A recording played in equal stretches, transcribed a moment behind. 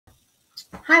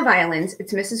Hi Violins,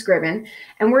 it's Mrs. Gribben,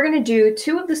 and we're going to do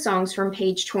two of the songs from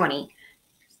page 20,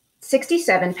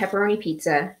 67 Pepperoni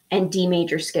Pizza and D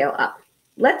major scale up.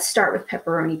 Let's start with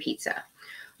Pepperoni Pizza.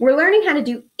 We're learning how to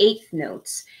do eighth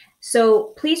notes,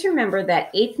 so please remember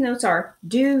that eighth notes are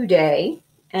do day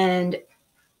and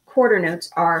quarter notes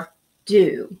are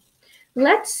do.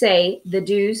 Let's say the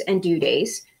do's and do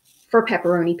days for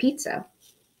Pepperoni Pizza.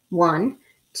 1,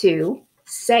 2,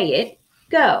 say it,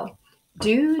 go.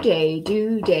 Do day,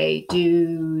 do day,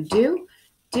 do do.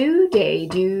 Do day,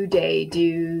 do day,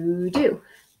 do do.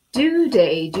 Do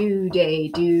day, do day,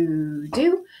 do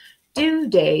do. Do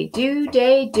day, do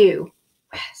day, do.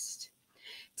 Rest.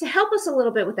 To help us a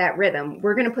little bit with that rhythm,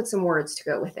 we're going to put some words to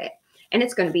go with it. And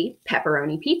it's going to be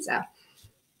pepperoni pizza.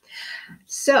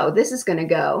 So this is going to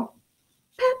go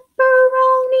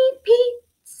pepperoni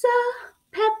pizza,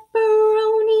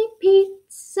 pepperoni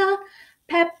pizza,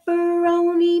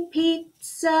 pepperoni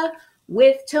pizza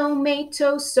with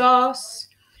tomato sauce.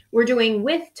 We're doing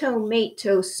with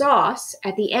tomato sauce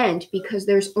at the end because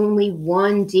there's only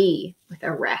one D with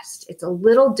a rest. It's a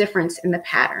little difference in the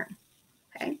pattern.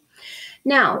 Okay.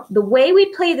 Now, the way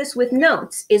we play this with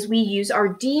notes is we use our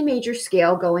D major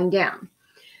scale going down.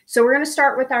 So we're going to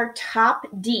start with our top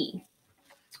D.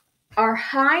 Our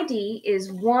high D is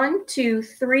 1, 2,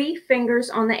 3 fingers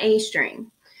on the A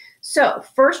string. So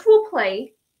first we'll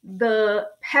play the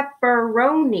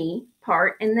pepperoni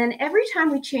part, and then every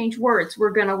time we change words,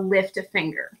 we're going to lift a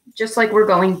finger, just like we're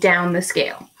going down the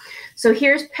scale. So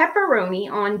here's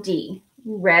pepperoni on D.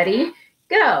 Ready?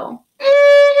 Go.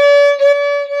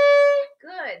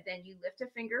 Good. Then you lift a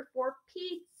finger for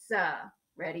pizza.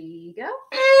 Ready? Go.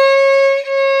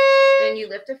 Then you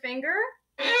lift a finger.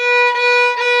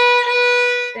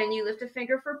 Then you lift a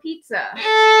finger for pizza.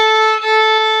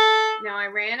 Now I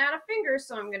ran out of fingers,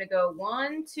 so I'm going to go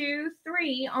 1, 2,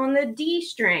 3 on the D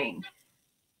string.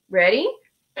 Ready?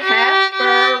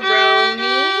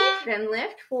 Pepperoni. Then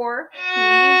lift for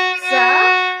pizza.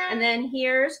 And then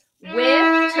here's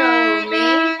with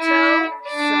tomato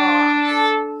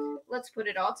sauce. Let's put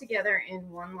it all together in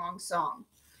one long song.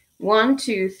 1,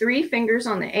 2, 3 fingers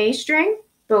on the A string.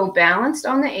 Bow balanced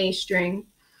on the A string.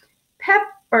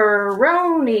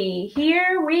 Pepperoni,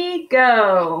 here we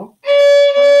go.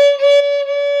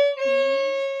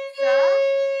 Pizza,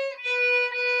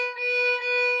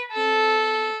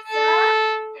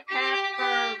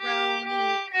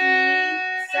 pepperoni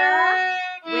pizza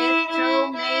with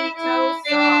tomato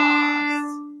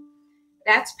sauce.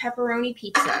 That's pepperoni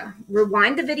pizza.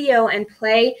 Rewind the video and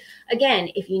play again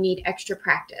if you need extra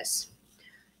practice.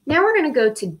 Now we're going to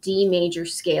go to D major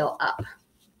scale up.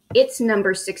 It's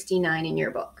number 69 in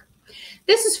your book.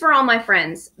 This is for all my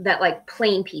friends that like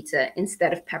plain pizza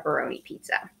instead of pepperoni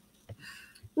pizza.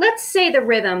 Let's say the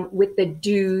rhythm with the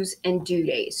do's and do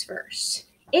days first.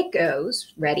 It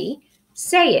goes, ready,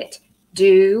 say it.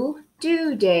 Do,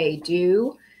 do day,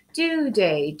 do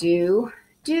day, do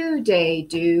day,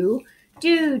 do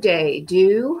day, do day,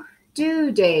 do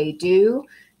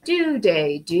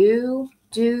day,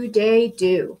 do day,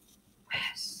 do.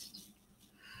 Rest.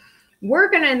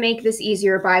 We're going to make this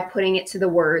easier by putting it to the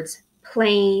words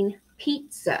plain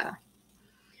pizza.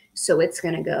 So it's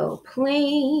going to go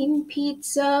plain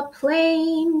pizza,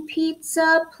 plain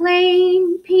pizza,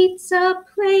 plain pizza,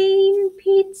 plain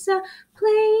pizza,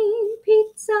 plain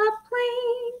pizza,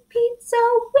 plain pizza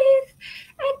with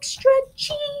extra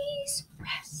cheese.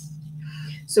 Rest.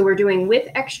 So we're doing with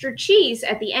extra cheese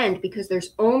at the end because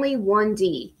there's only one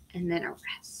D and then a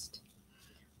rest.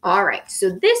 All right,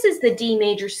 so this is the D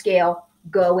major scale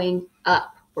going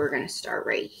up. We're going to start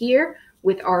right here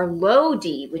with our low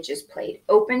D, which is played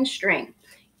open string.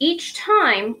 Each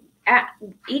time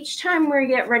we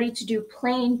get ready to do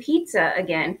plain pizza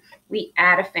again, we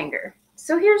add a finger.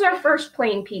 So here's our first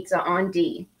plain pizza on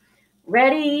D.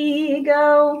 Ready,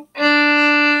 go.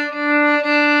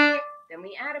 Then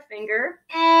we add a finger.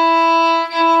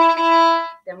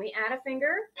 Then we add a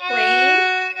finger,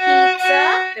 plain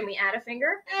pizza. Then we add a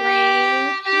finger,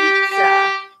 plain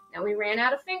pizza. Now we ran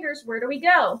out of fingers. Where do we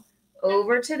go?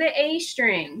 Over to the A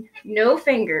string. No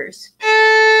fingers.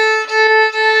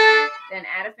 Then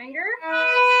add a finger.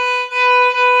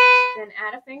 Then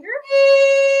add a finger.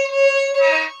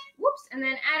 Whoops. And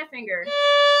then add a finger.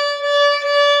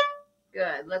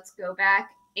 Good. Let's go back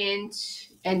in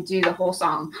and do the whole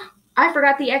song. I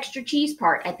forgot the extra cheese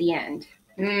part at the end.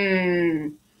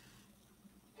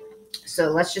 So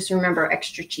let's just remember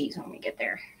extra cheese when we get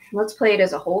there. Let's play it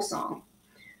as a whole song.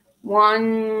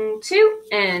 1, 2,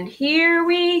 and here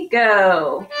we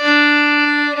go.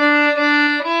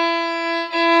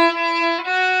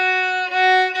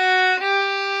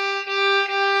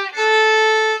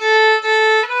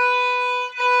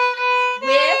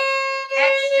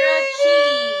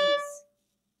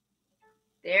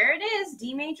 There it is,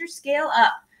 D major scale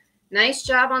up. Nice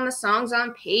job on the songs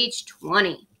on page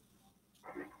 20.